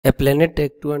A planet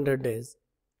takes 200 days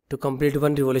to complete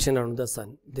one revolution around the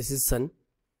sun. This is sun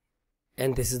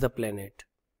and this is the planet.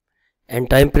 And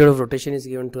time period of rotation is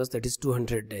given to us, that is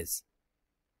 200 days.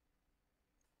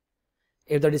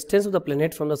 If the distance of the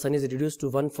planet from the sun is reduced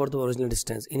to 1/4 of original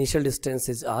distance, initial distance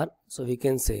is r, so we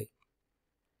can say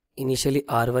initially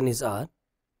r1 is r.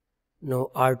 Now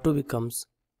r2 becomes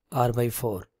r by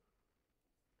 4.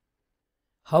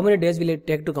 How many days will it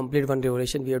take to complete one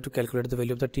revolution? We have to calculate the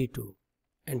value of the t2,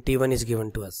 and t1 is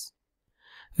given to us.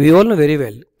 We all know very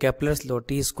well Kepler's law,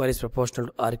 t square is proportional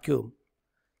to r cube.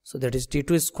 So that is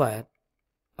t2 square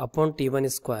upon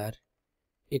t1 square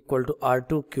equal to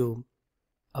r2 cube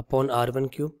upon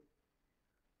r1 cube.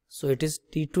 So it is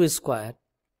t2 square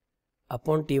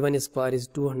upon t1 square is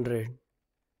 200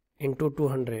 into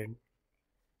 200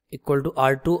 equal to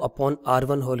r2 upon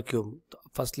r1 whole cube. So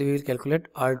firstly we will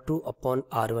calculate r2 upon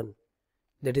r1,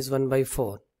 that is 1 by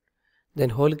 4. Then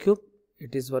whole cube,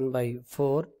 it is 1 by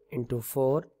 4 into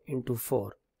 4 into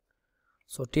 4.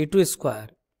 So t2 square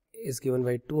is given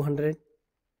by 200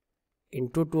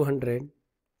 into 200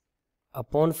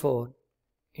 upon 4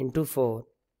 into 4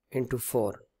 into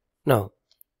 4. Now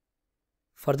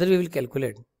further we will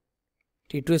calculate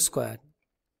t2 square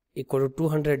equal to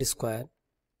 200 square,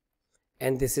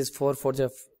 and this is 4 for the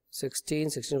 16,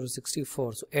 16 for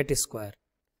 64, so 8 square.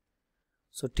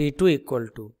 So t2 equal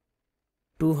to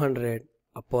 200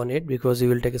 upon 8, because we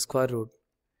will take a square root,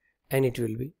 and it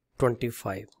will be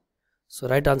 25. So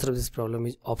right answer of this problem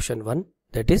is option 1,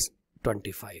 that is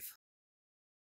 25.